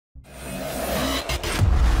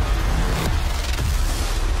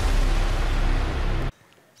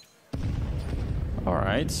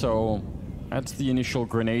right? So that's the initial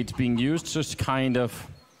grenade being used, just kind of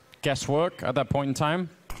guesswork at that point in time.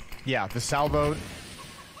 Yeah, the salvo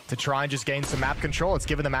to try and just gain some map control. It's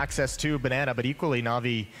given them access to Banana, but equally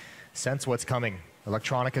Navi sense what's coming.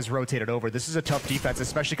 Electronic has rotated over. This is a tough defense,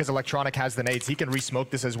 especially because Electronic has the nades. He can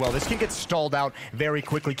re-smoke this as well. This can get stalled out very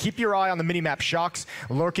quickly. Keep your eye on the minimap. Shox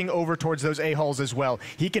lurking over towards those A-holes as well.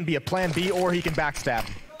 He can be a plan B or he can backstab.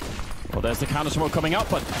 Well, there's the counter smoke coming up,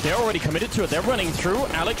 but they're already committed to it. They're running through.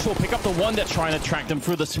 Alex will pick up the one that's trying to track them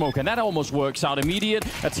through the smoke, and that almost works out. Immediate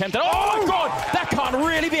attempt. Oh my God, that can't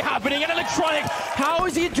really be happening. And Electronic, how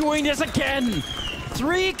is he doing this again?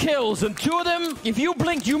 3 kills, and 2 of them, if you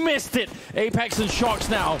blinked, you missed it. Apex and Shox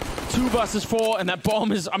now, 2 versus 4, and that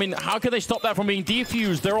bomb is, I mean, how can they stop that from being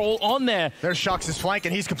defused? They're all on there. There's Shox's flank,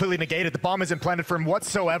 and he's completely negated. The bomb isn't planted for him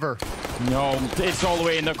whatsoever. No, it's all the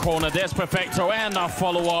way in the corner. There's Perfecto, and a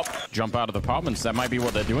follow-up. Jump out of the apartments. That might be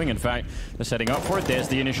what they're doing, in fact. They're setting up for it. There's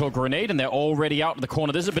the initial grenade, and they're already out of the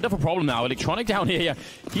corner. There's a bit of a problem now. Electronic down here.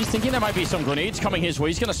 He's thinking there might be some grenades coming his way.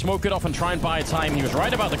 He's going to smoke it off and try and buy time. He was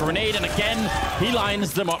right about the grenade, and again, he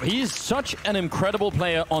lines them up. He's such an incredible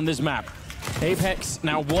player on this map. Apex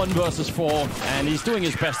now 1 versus 4, and he's doing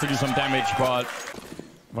his best to do some damage, but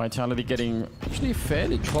Vitality getting actually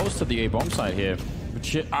fairly close to the A-bomb side here.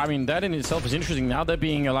 Which, I mean, that in itself is interesting. Now they're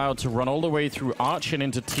being allowed to run all the way through Arch and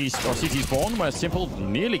into CT spawn, where Simple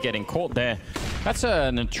nearly getting caught there. That's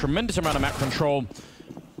a tremendous amount of map control.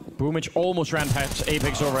 Boomich almost ran past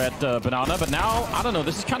Apex over at Banana, but now, I don't know,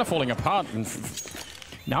 this is kind of falling apart.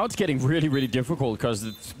 Now it's getting really, really difficult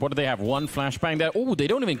because what do they have? 1 flashbang there. Oh, they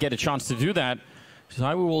don't even get a chance to do that.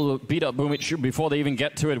 So will beat up Boomich before they even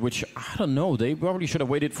get to it, which, I don't know, they probably should have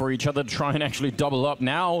waited for each other to try and actually double up.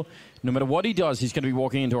 Now, no matter what he does, he's going to be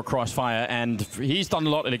walking into a crossfire, and he's done a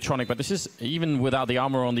lot Electronic, but this is, even without the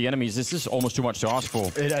armor on the enemies, this is almost too much to ask for.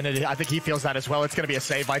 I think he feels that as well. It's going to be a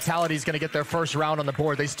save. Vitality's going to get their first round on the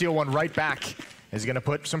board. They steal one right back. Is going to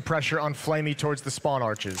put some pressure on Flamey towards the spawn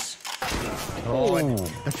arches. Oh, and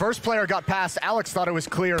the first player got past. Alex thought it was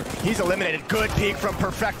clear. He's eliminated. Good peek from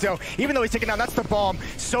Perfecto. Even though he's taken down, that's the bomb.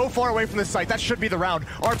 So far away from the site. That should be the round.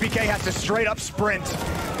 RPK has to straight up sprint,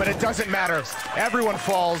 but it doesn't matter. Everyone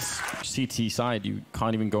falls. CT side, you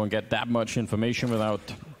can't even go and get that much information without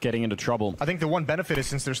getting into trouble. I think the one benefit is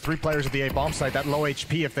since there's 3 players at the A-bomb site, that low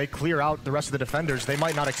HP, if they clear out the rest of the defenders, they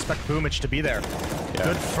might not expect Boomich to be there. Yeah.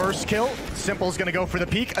 Good first kill. Simple's going to go for the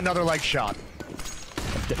peek. Another leg shot.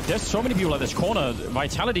 There's so many people at this corner.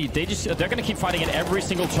 Vitality, they're going to keep fighting at every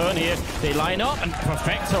single turn here. They line up, and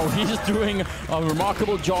Perfecto, he's doing a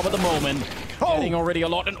remarkable job at the moment. Getting already a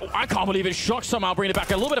lot, and I can't believe it. Shox somehow bringing it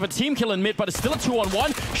back. A little bit of a team kill in mid, but it's still a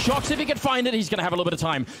 2-on-1. Shox, if he can find it, he's going to have a little bit of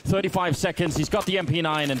time. 35 seconds. He's got the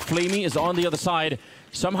MP9, and Flamey is on the other side.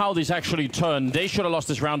 Somehow this actually turned. They should have lost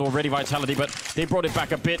this round already, Vitality, but they brought it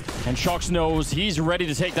back a bit, and Shox knows he's ready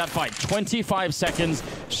to take that fight. 25 seconds.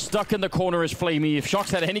 Stuck in the corner is Flamey. If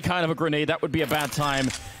Shox had any kind of a grenade, that would be a bad time.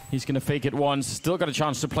 He's going to fake it once. Still got a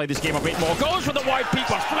chance to play this game a bit more. Goes for the wide peek,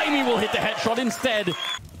 but Flamey will hit the headshot instead.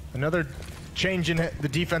 Another change in the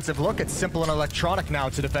defensive look. It's Simple and Electronic now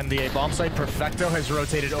to defend the A-bomb site. Perfecto has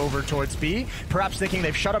rotated over towards B, perhaps thinking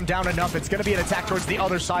they've shut him down enough. It's going to be an attack towards the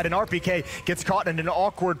other side, and RPK gets caught in an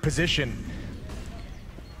awkward position.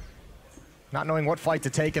 Not knowing what fight to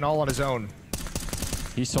take and all on his own.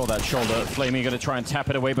 He saw that shoulder. Flamey going to try and tap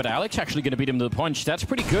it away, but Alex actually going to beat him to the punch. That's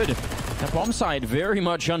pretty good. That bomb side very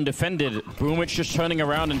much undefended. Boomich just turning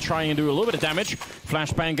around and trying to do a little bit of damage.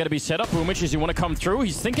 Flashbang going to be set up. Boomich, does he want to come through?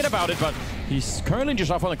 He's thinking about it, but he's currently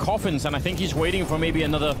just off on the coffins, and I think he's waiting for maybe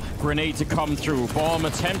another grenade to come through. Bomb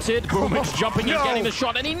attempted. Boomich jumping in, getting the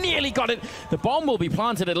shot, and he nearly got it. The bomb will be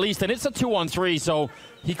planted at least, and it's a 2-on-3, so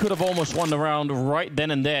he could have almost won the round right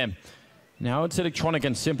then and there. Now it's Electronic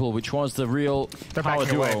and Simple, which was the real power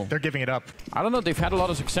duo. Away. They're giving it up. I don't know. They've had a lot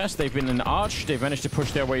of success. They've been in Arch. They've managed to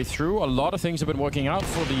push their way through. A lot of things have been working out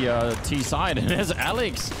for the T side. And there's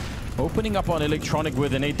Alex opening up on Electronic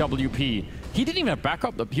with an AWP. He didn't even have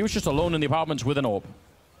backup. He was just alone in the apartments with an AWP.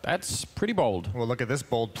 That's pretty bold. Well, look at this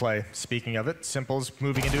bold play. Speaking of it, Simple's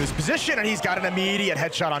moving into his position, and he's got an immediate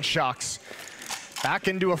headshot on Shox. Back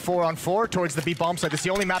into a 4-on-4 towards the B bomb site. That's the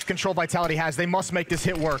only map control Vitality has. They must make this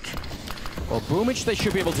hit work. Well, Boomich, they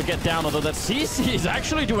should be able to get down, although that CC is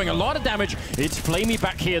actually doing a lot of damage. It's Flamey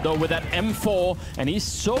back here, though, with that M4, and he's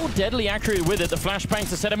so deadly accurate with it. The flashbang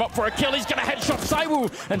to set him up for a kill. He's going to headshot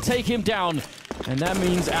Saiwu and take him down. And that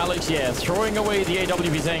means Alex, throwing away the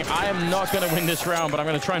AWP, saying, I am not going to win this round, but I'm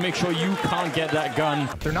going to try and make sure you can't get that gun.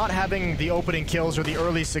 They're not having the opening kills or the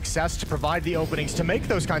early success to provide the openings to make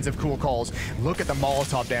those kinds of cool calls. Look at the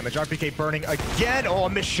Molotov damage. RPK burning again. Oh, a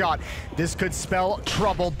missed shot. This could spell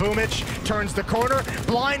trouble. Boomich turns the corner.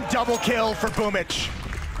 Blind double kill for Boomich.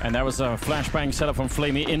 And that was a flashbang setup from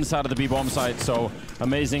Flamey inside of the B-bomb site, so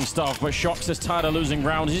amazing stuff. But Shox is tired of losing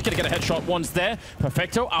rounds. He's going to get a headshot once there.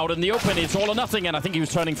 Perfecto out in the open. It's all or nothing, and I think he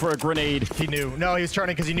was turning for a grenade. He knew. No, he was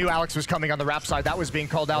turning because he knew Alex was coming on the rap side. That was being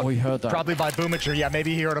called out. Oh, he heard that. Probably by Boomicher. Yeah,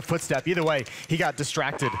 maybe he heard a footstep. Either way, he got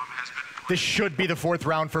distracted. This should be the 4th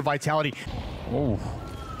round for Vitality. Oh.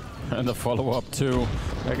 And the follow-up, too.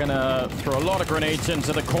 They're going to throw a lot of grenades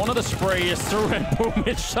into the corner. The spray is through, and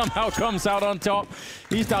Boomich somehow comes out on top.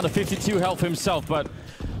 He's down to 52 health himself, but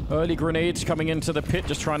early grenades coming into the pit,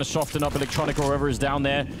 just trying to soften up Electronic or whoever is down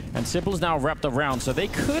there. And Simple's now wrapped around, so they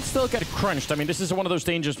could still get crunched. I mean, this is one of those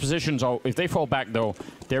dangerous positions. Oh, if they fall back, though,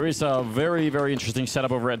 there is a very, very interesting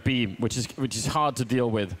setup over at B, which is hard to deal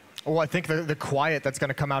with. Well, I think the quiet that's going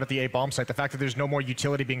to come out at the A-bomb site, the fact that there's no more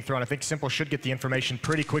utility being thrown, I think Simple should get the information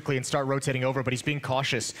pretty quickly and start rotating over, but he's being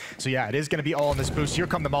cautious. So yeah, it is going to be all in this boost. Here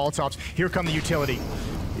come the Molotovs. Here come the utility.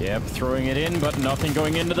 Yep, throwing it in, but nothing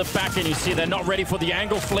going into the back. And you see they're not ready for the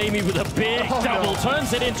angle. Flamey with a big double.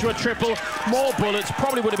 Turns it into a triple. More bullets.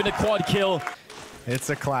 Probably would have been a quad kill.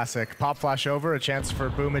 It's a classic. Pop flash over. A chance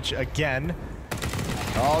for Boomich again.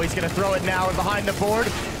 Oh, he's going to throw it now and behind the board.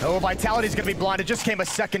 Oh, Vitality's going to be blind. It just came a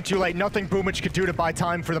second too late. Nothing Boomich could do to buy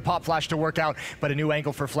time for the pop flash to work out, but a new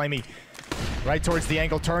angle for Flamey. Right towards the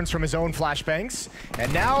angle, turns from his own flashbangs.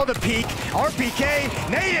 And now the peak.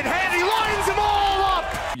 RPK, nade in hand, he lines them all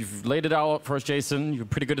up! You've laid it out for us, Jason. You're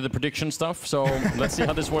pretty good at the prediction stuff, so let's see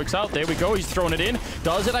how this works out. There we go, he's throwing it in.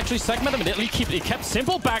 Does it actually segment them? It kept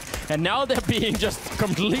Simple back, and now they're being just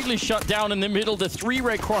completely shut down in the middle. The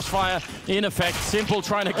 3-ray crossfire in effect. Simple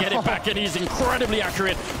trying to get it back, and he's incredibly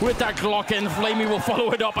accurate with that Glock, and Flamey will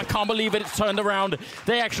follow it up. I can't believe it, it's turned around.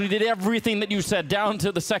 They actually did everything that you said, down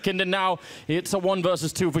to the second, and now it's a 1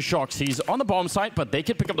 versus 2 for Shox. He's on the bomb site, but they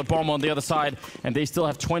could pick up the bomb on the other side, and they still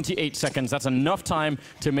have 28 seconds. That's enough time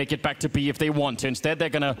to make it back to B if they want to. Instead, they're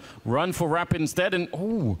going to run for Rap instead, and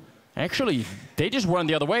oh, actually, they just run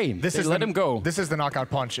the other way. They let him go. This is the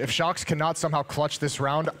knockout punch. If Shox cannot somehow clutch this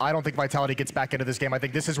round, I don't think Vitality gets back into this game. I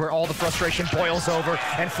think this is where all the frustration boils over,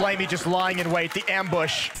 and Flamey just lying in wait, the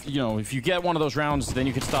ambush. You know, if you get one of those rounds, then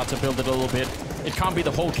you can start to build it a little bit. It can't be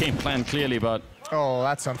the whole game plan, clearly, but... Oh,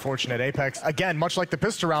 that's unfortunate. Apex, again, much like the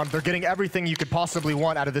pistol round, they're getting everything you could possibly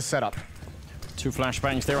want out of this setup. 2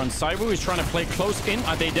 flashbangs there on Cyber. He's trying to play close in.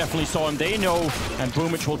 They definitely saw him. They know, and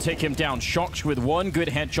Boomich will take him down. Shox with 1 good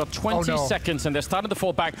headshot. 20 seconds, and they're starting to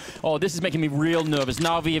fall back. Oh, this is making me real nervous.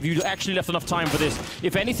 Navi, have you actually left enough time for this?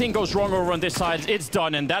 If anything goes wrong over on this side, it's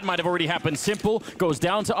done, and that might have already happened. Simple goes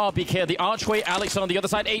down to RPK, the archway. Alex on the other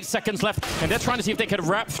side, 8 seconds left, and they're trying to see if they can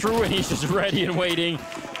wrap through, and he's just ready and waiting.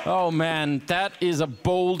 Oh, man, that is a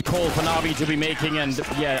bold call for Navi to be making, and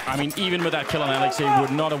yeah, I mean, even with that kill on Alex, it would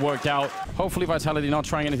not have worked out. Hopefully Vitality not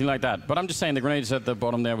trying anything like that, but I'm just saying the grenades at the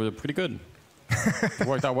bottom there were pretty good. It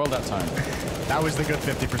worked out well that time. That was the good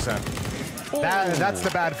 50%. That's the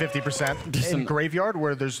bad 50%. In Graveyard,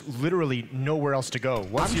 where there's literally nowhere else to go.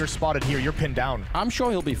 Once you're spotted here, you're pinned down. I'm sure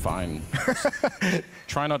he'll be fine.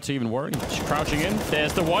 Try not to even worry. Just crouching in.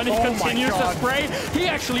 There's the one. He continues to spray. He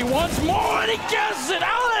actually wants more, and he gets it.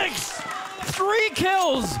 Alex! 3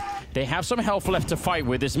 kills. They have some health left to fight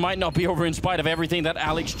with. This might not be over in spite of everything that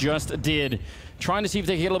Alex just did. Trying to see if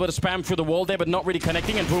they can get a little bit of spam through the wall there, but not really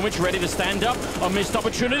connecting. And Boomich ready to stand up. A missed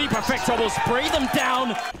opportunity. Perfecto will spray them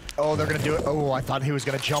down. Oh, they're going to do it. Oh, I thought he was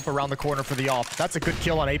going to jump around the corner for the off. That's a good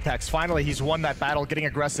kill on Apex. Finally, he's won that battle, getting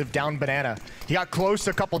aggressive down Banana. He got close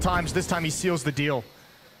a couple times. This time he seals the deal.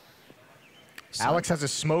 Alex has a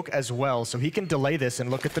smoke as well, so he can delay this, and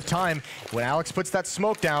look at the time. When Alex puts that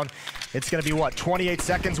smoke down, it's going to be, what, 28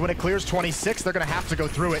 seconds when it clears, 26? They're going to have to go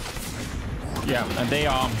through it. Yeah, and they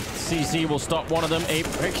are. CZ will stop one of them.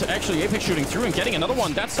 Actually, Apex shooting through and getting another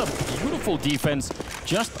one. That's a beautiful defense.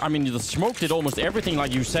 Just, I mean, the smoke did almost everything,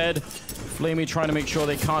 like you said. Flamey trying to make sure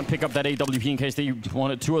they can't pick up that AWP in case they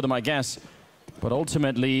wanted 2 of them, I guess. But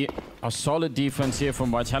ultimately, a solid defense here from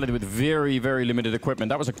Vitality with very, very limited equipment.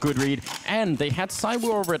 That was a good read. And they had Cyber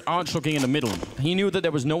over at Arch looking in the middle. He knew that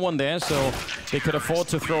there was no one there, so they could afford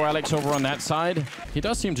to throw Alex over on that side. He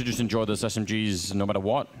does seem to just enjoy those SMGs no matter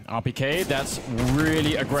what. RPK, that's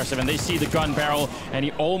really aggressive. And they see the gun barrel, and he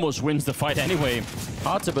almost wins the fight anyway.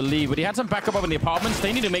 Hard to believe, but he had some backup up in the apartments.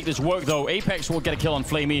 They need to make this work, though. Apex will get a kill on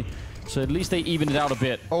Flamey. So at least they even it out a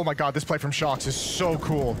bit. Oh my god, this play from Shox is so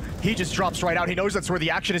cool. He just drops right out. He knows that's where the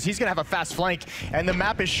action is. He's going to have a fast flank, and the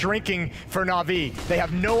map is shrinking for Navi. They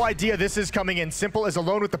have no idea this is coming in. Simple is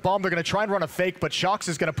alone with the bomb. They're going to try and run a fake, but Shox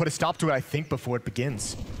is going to put a stop to it, I think, before it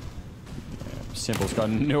begins. Simple's got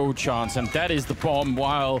no chance, and that is the bomb.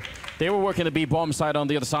 While they were working the B bomb side on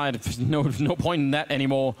the other side, no point in that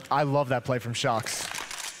anymore. I love that play from Shox.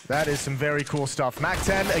 That is some very cool stuff. Mac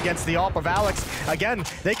 10 against the AWP of Alex. Again,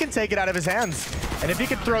 they can take it out of his hands. And if he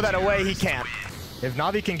can throw that away, he can't. If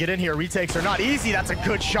Navi can get in here, retakes are not easy. That's a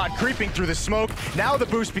good shot, creeping through the smoke. Now the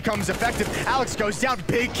boost becomes effective. Alex goes down,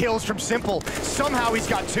 big kills from Simple. Somehow he's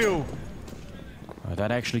got 2.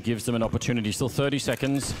 That actually gives them an opportunity. Still 30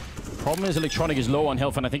 seconds. Problem is Electronic is low on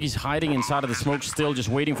health, and I think he's hiding inside of the smoke still, just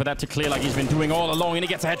waiting for that to clear like he's been doing all along, and he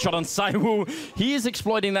gets a headshot on Saiwu. He is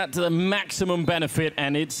exploiting that to the maximum benefit,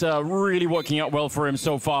 and it's really working out well for him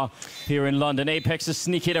so far here in London. Apex is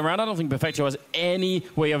sneaking around. I don't think Perfecto has any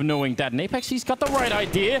way of knowing that. And Apex, he's got the right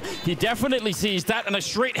idea. He definitely sees that, and a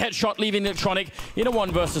straight headshot leaving Electronic in a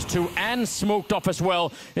 1 versus 2, and smoked off as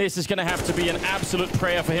well. This is going to have to be an absolute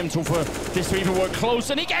prayer for him for this to even work close,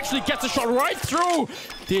 and he actually gets a shot right through.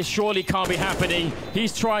 This surely can't be happening.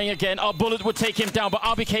 He's trying again. A bullet would take him down, but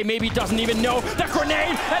RBK maybe doesn't even know. The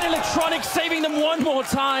grenade and Electronic saving them one more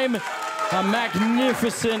time. A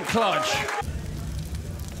magnificent clutch.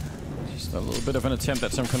 Just a little bit of an attempt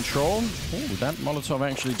at some control. Ooh, that Molotov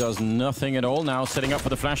actually does nothing at all. Now setting up for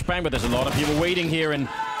the flashbang, but there's a lot of people waiting here, and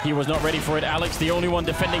he was not ready for it. Alex, the only one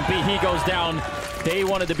defending B, he goes down. They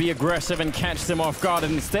wanted to be aggressive and catch them off guard,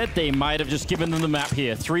 and instead they might have just given them the map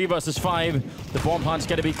here. 3 versus 5. The bomb plant's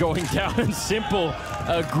going to be going down, and Simple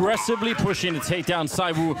aggressively pushing to take down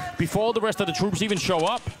Saiwu before the rest of the troops even show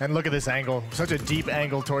up. And look at this angle. Such a deep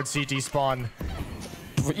angle towards CT spawn.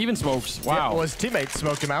 Even smokes. Wow. Yeah, well, his teammate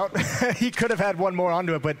smoked him out. He could have had one more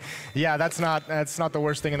onto it, but yeah, that's not the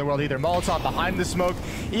worst thing in the world either. Molotov behind the smoke,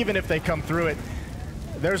 even if they come through it,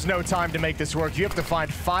 there's no time to make this work. You have to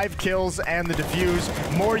find 5 kills and the defuse.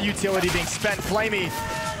 More utility being spent. Flamey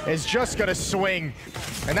is just going to swing,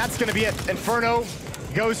 and that's going to be it. Inferno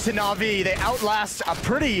goes to Navi. They outlast a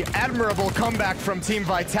pretty admirable comeback from Team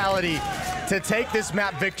Vitality to take this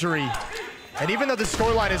map victory. And even though the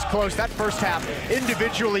scoreline is close, that first half,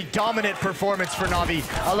 individually dominant performance for Navi.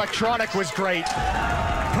 Electronic was great.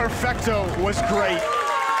 Perfecto was great.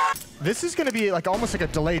 This is going to be like almost like a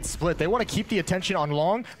delayed split. They want to keep the attention on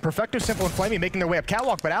long. Perfecto, Simple, and Flamey making their way up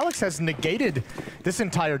catwalk, but Alex has negated this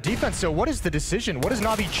entire defense. So what is the decision? What does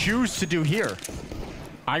Navi choose to do here?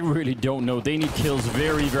 I really don't know. They need kills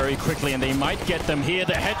very, very quickly, and they might get them here.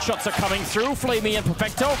 The headshots are coming through. Flamey and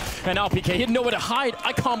Perfecto, and RPK had nowhere to hide.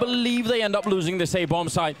 I can't believe they end up losing this A-bomb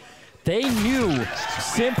site. They knew.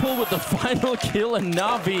 Simple with the final kill, and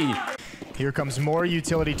Navi. Here comes more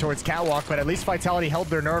utility towards catwalk, but at least Vitality held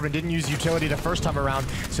their nerve and didn't use utility the first time around.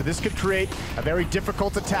 So this could create a very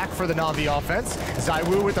difficult attack for the Navi offense.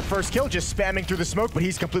 Saiwu with the first kill, just spamming through the smoke, but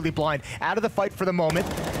he's completely blind. Out of the fight for the moment.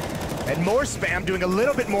 And more spam, doing a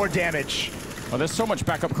little bit more damage. Well, there's so much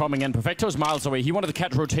backup coming in. Perfecto's miles away. He wanted to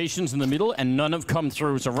catch rotations in the middle, and none have come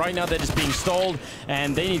through. So right now, they're just being stalled,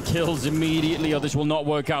 and they need kills immediately, or this will not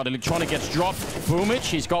work out. Electronic gets dropped. Boomich,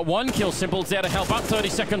 he's got 1 kill. Simple's there to help out. 30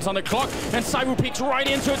 seconds on the clock, and Saiwu peeks right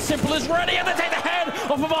into it. Simple is ready, and they take the head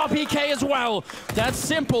off of RPK as well. That's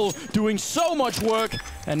Simple doing so much work,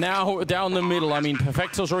 and now down the middle. I mean,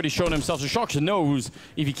 Perfecto's already shown himself. So Shox knows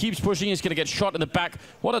if he keeps pushing, he's going to get shot in the back.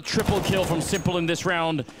 What a triple kill from Simple in this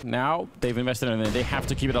round. Now, they've invested in it. They have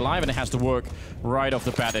to keep it alive, and it has to work right off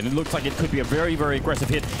the bat. And it looks like it could be a very, very aggressive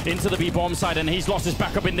hit into the B-bomb side, and he's lost his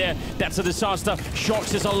backup in there. That's a disaster.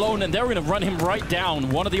 Shox is alone, and they're going to run him right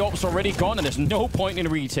down. One of the ops already gone, and there's no point in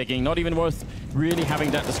retaking. Not even worth really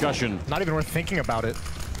having that discussion. Not even worth thinking about it.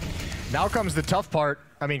 Now comes the tough part.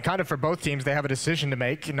 I mean, kind of for both teams, they have a decision to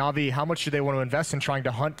make. Navi, how much do they want to invest in trying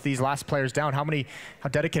to hunt these last players down? How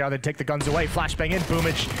dedicated are they to take the guns away? Flashbang in,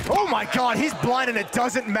 Boomich. Oh my god, he's blind and it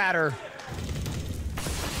doesn't matter.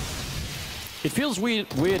 It feels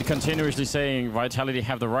weird continuously saying Vitality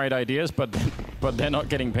have the right ideas, but they're not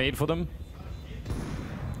getting paid for them.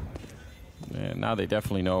 Yeah, now they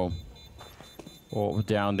definitely know. Oh,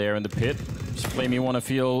 down there in the pit. Does Flamey want to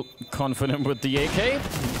feel confident with the AK?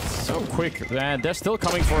 So quick, and they're still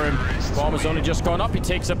coming for him. Bomb has only just gone up. He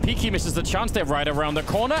takes a peek. He misses the chance. They're right around the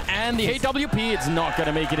corner, and the AWP, it's not going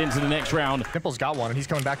to make it into the next round. Simple's got one, and he's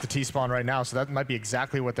coming back to T-spawn right now, so that might be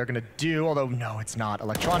exactly what they're going to do, although no, it's not.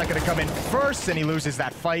 Electronic going to come in first, and he loses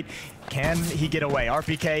that fight. Can he get away?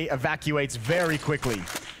 RPK evacuates very quickly.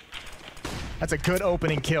 That's a good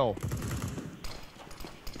opening kill.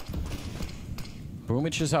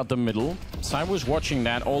 Boomich is out the middle. Saiwu's watching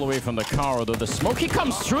that all the way from the car, although the smoke, he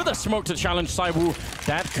comes through the smoke to challenge Saiwu.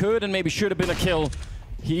 That could and maybe should have been a kill.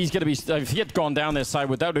 He's going to be, if he had gone down this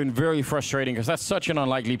Saiwu, that would have been very frustrating because that's such an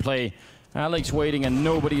unlikely play. Alex waiting and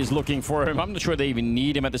nobody is looking for him. I'm not sure they even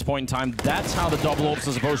need him at this point in time. That's how the double ops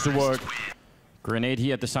are supposed to work. Grenade, he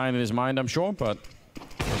had the sign in his mind, I'm sure, but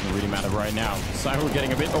doesn't really matter right now. Saiwu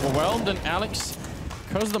getting a bit overwhelmed, and Alex,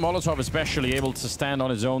 because of the Molotov especially, able to stand on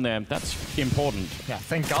his own there. That's important. Yeah,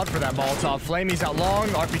 thank God for that Molotov. Flamey's out long.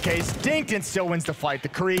 RPK's dinked and still wins the fight. The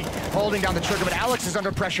Kree holding down the trigger, but Alex is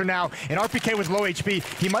under pressure now. And RPK with low HP.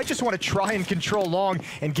 He might just want to try and control long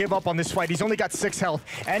and give up on this fight. He's only got 6 health.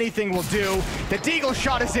 Anything will do. The Deagle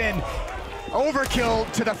shot is in.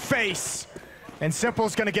 Overkill to the face. And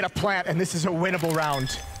Simple's going to get a plant, and this is a winnable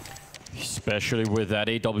round. Especially with that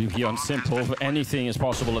AWP on Simple. Anything is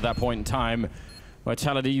possible at that point in time.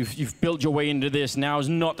 Vitality, you've built your way into this. Now is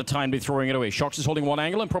not the time to be throwing it away. Shox is holding one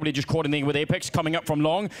angle and probably just coordinating with Apex coming up from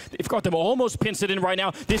long. They've got them almost pincered in right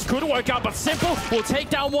now. This could work out, but Simple will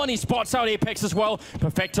take down one. He spots out Apex as well.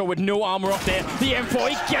 Perfecto with no armor up there. The M4,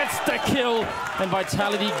 he gets the kill. And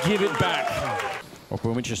Vitality give it back.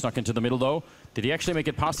 Boomich just snuck into the middle though. Did he actually make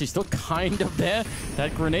it past? He's still kind of there.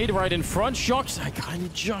 That grenade right in front. Shox, I kind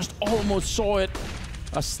of just almost saw it.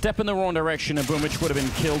 A step in the wrong direction and Boomich would have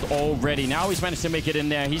been killed already. Now he's managed to make it in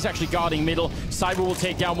there. He's actually guarding middle. Cyber will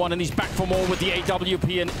take down one and he's back for more with the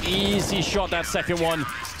AWP. An easy shot, that second one.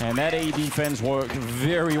 And that A defense worked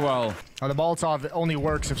very well. Oh, the Molotov only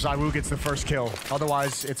works if Zaiwu gets the first kill.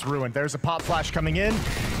 Otherwise, it's ruined. There's a pop flash coming in.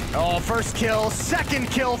 Oh, first kill, second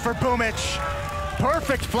kill for Boomich.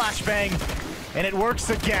 Perfect flashbang, and it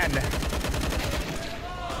works again.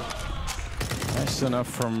 Nice enough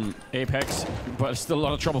from Apex, but still a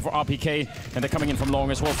lot of trouble for RPK, and they're coming in from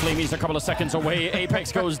long as well. Flamey's a couple of seconds away.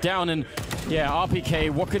 Apex goes down, and yeah,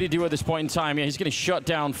 RPK, what could he do at this point in time? Yeah, he's getting shut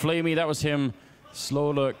down. Flamey, that was him.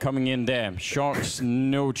 Slow alert coming in there. Shox,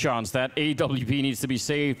 no chance. That AWP needs to be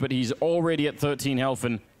saved, but he's already at 13 health,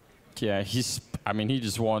 and yeah, he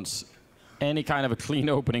just wants any kind of a clean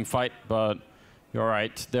opening fight, but you're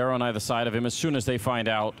right. They're on either side of him. As soon as they find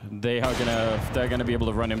out, they're gonna be able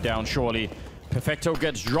to run him down surely. Perfecto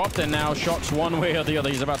gets dropped, and now Shox one way or the other.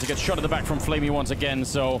 He's about to get shot at the back from Flamey once again,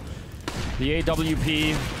 so the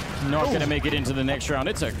AWP not going to make it into the next round.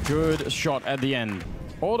 It's a good shot at the end.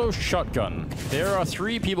 Auto shotgun. There are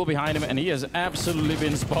 3 people behind him, and he has absolutely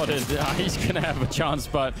been spotted. He's going to have a chance,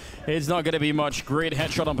 but it's not going to be much. Great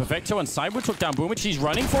headshot on Perfecto, and Cyber took down Boomich. He's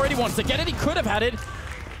running for it. He wants to get it. He could have had it.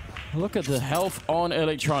 Look at the health on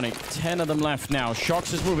Electronic. 10 of them left now.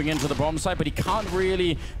 Shox is moving into the bomb site, but he can't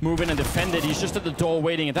really move in and defend it. He's just at the door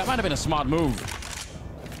waiting, and that might have been a smart move.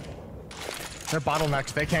 They're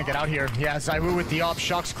bottlenecks. They can't get out here. Yeah, Zaiwu with the op.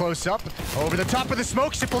 Shox close up. Over the top of the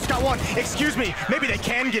smoke. Simple's got one. Excuse me. Maybe they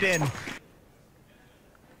can get in.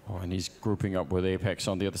 Oh, and he's grouping up with Apex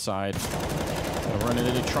on the other side. They're running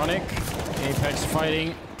Electronic. Apex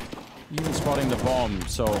fighting. Even spotting the bomb,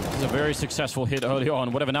 so it's a very successful hit early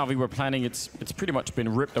on. Whatever Navi were planning, it's pretty much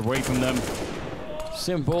been ripped away from them.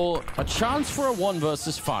 Simple, a chance for a 1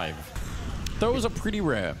 versus 5. Those are pretty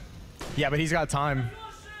rare. Yeah, but he's got time.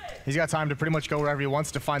 He's got time to pretty much go wherever he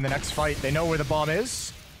wants to find the next fight. They know where the bomb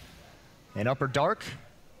is. In upper dark.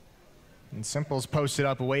 And Simple's posted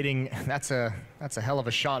up waiting. That's a hell of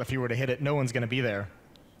a shot if he were to hit it. No one's gonna be there.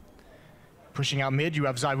 Pushing out mid, you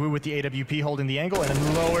have Zaiwu with the AWP holding the angle, and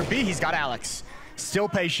in lower B, he's got Alex. Still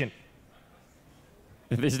patient.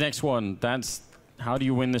 This next one, that's how do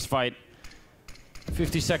you win this fight?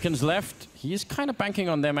 50 seconds left. He is kind of banking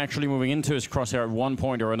on them actually moving into his crosshair at one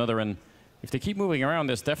point or another, and if they keep moving around,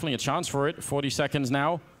 there's definitely a chance for it. 40 seconds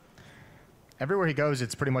now. Everywhere he goes,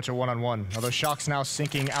 it's pretty much a one-on-one. Although Shox now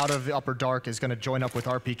sinking out of the upper dark is going to join up with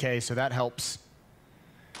RPK, so that helps.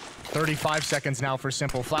 35 seconds now for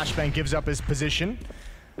Simple. Flashbang gives up his position.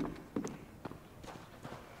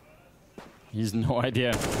 He's no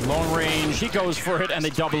idea. Long range, he goes for it, and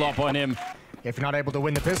they double up on him. If you're not able to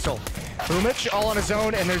win the pistol. Boomich all on his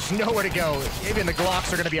own, and there's nowhere to go. Even the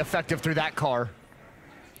Glocks are going to be effective through that car.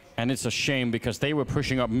 And it's a shame because they were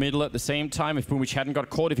pushing up middle at the same time. If Boomich hadn't got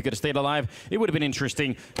caught, if he could have stayed alive, it would have been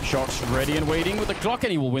interesting. Shox ready and waiting with the Glock,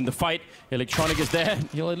 and he will win the fight. Electronic is there.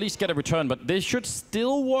 He'll at least get a return, but this should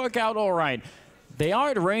still work out all right. They are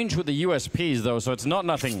at range with the USPs, though, so it's not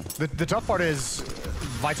nothing. The tough part is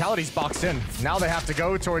Vitality's boxed in. Now they have to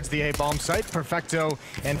go towards the A-bomb site. Perfecto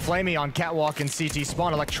and Flamey on Catwalk and CT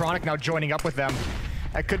spawn. Electronic now joining up with them.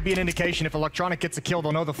 That could be an indication if Electronic gets a kill,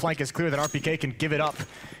 they'll know the flank is clear, that RPK can give it up.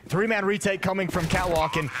 3-man retake coming from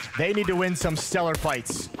Catwalk, and they need to win some stellar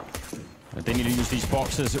fights. They need to use these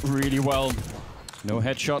boxes really well. No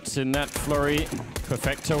headshots in that flurry.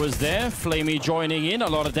 Perfecto is there. Flamey joining in. A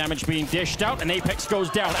lot of damage being dished out. And Apex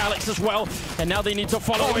goes down. Alex as well. And now they need to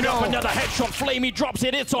follow it up. Another headshot. Flamey drops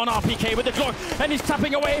it. It's on RPK with the Glock. And he's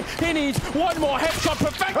tapping away. He needs one more headshot.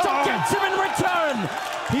 Perfecto gets him in return.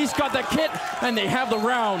 He's got the kit. And they have the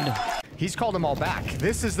round. He's called them all back.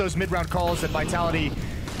 This is those mid-round calls that Vitality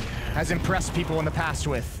has impressed people in the past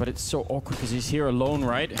with. But it's so awkward because he's here alone,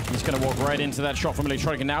 right? He's going to walk right into that shot from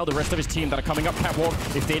Electronic. And now the rest of his team that are coming up catwalk,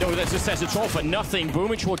 if they don't get success, it's all for nothing.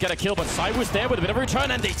 Boomich will get a kill, but Saiwu's there with a bit of a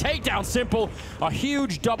return, and they take down Simple. A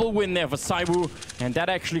huge double win there for Saiwu, and that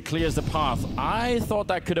actually clears the path. I thought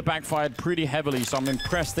that could have backfired pretty heavily, so I'm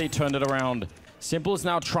impressed they turned it around. Simple is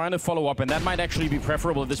now trying to follow up, and that might actually be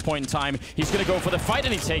preferable at this point in time. He's going to go for the fight,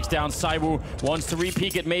 and he takes down Saiwu. Wants to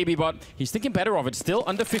re-peek it maybe, but he's thinking better of it. Still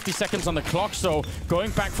under 50 seconds on the clock, so going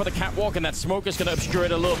back for the catwalk, and that smoke is going to obscure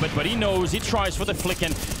it a little bit, but he knows. He tries for the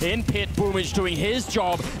flicking in pit. Boomage doing his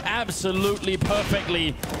job absolutely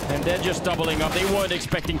perfectly, and they're just doubling up. They weren't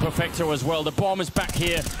expecting Perfecto as well. The bomb is back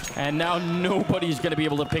here, and now nobody's going to be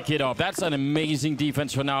able to pick it up. That's an amazing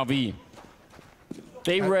defense for Navi.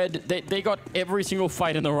 They got every single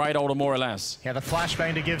fight in the right order, more or less. Yeah, the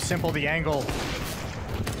flashbang to give Simple the angle.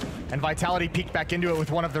 And Vitality peeked back into it with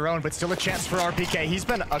one of their own, but still a chance for RPK. He's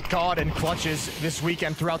been a god in clutches this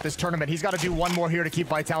weekend throughout this tournament. He's got to do one more here to keep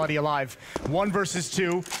Vitality alive. 1 versus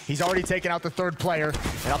 2. He's already taken out the third player.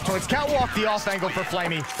 And up towards catwalk, the off angle for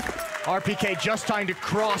Flamey. RPK just trying to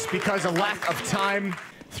cross because of lack of time.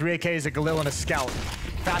 3AK is a Galil and a Scout.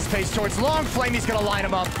 Fast pace towards long. Flamey's going to line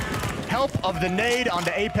him up. Help of the nade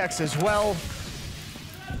onto Apex as well.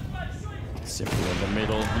 Simple in the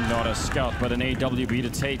middle, not a Scout, but an AWB to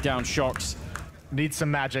take down Shox. Needs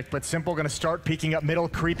some magic, but Simple gonna start peeking up middle,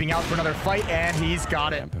 creeping out for another fight, and he's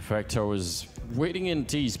got it. And Perfecto is waiting in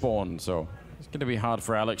T-spawn, so it's gonna be hard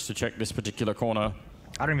for Alex to check this particular corner.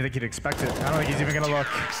 I don't even think he'd expect it. I don't think he's even gonna look.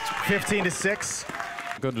 15-6.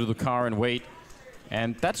 Go to the car and wait.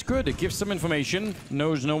 And that's good. It gives some information.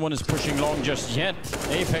 Knows no one is pushing long just yet.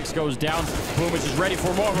 Apex goes down. Boomage is ready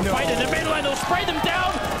for more of a fight in the middle, and they'll spray them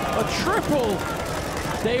down. A triple.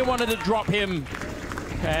 They wanted to drop him,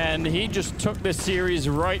 and he just took this series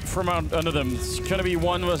right from under them. It's going to be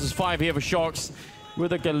 1 versus 5 here for Shox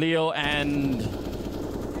with a Galil, and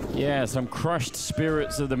yeah, some crushed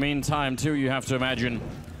spirits at the meantime too, you have to imagine.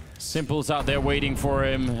 Simple's out there waiting for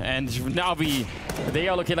him, and Navi, they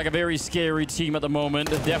are looking like a very scary team at the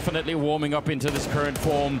moment. They're definitely warming up into this current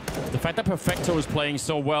form. The fact that Perfecto is playing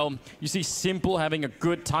so well, you see Simple having a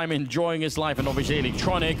good time, enjoying his life, and obviously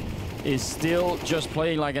Electronic is still just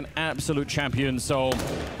playing like an absolute champion. So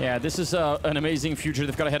yeah, this is an amazing future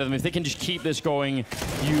they've got ahead of them. If they can just keep this going,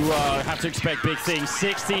 you have to expect big things.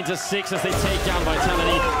 16-6 as they take down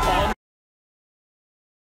Vitality on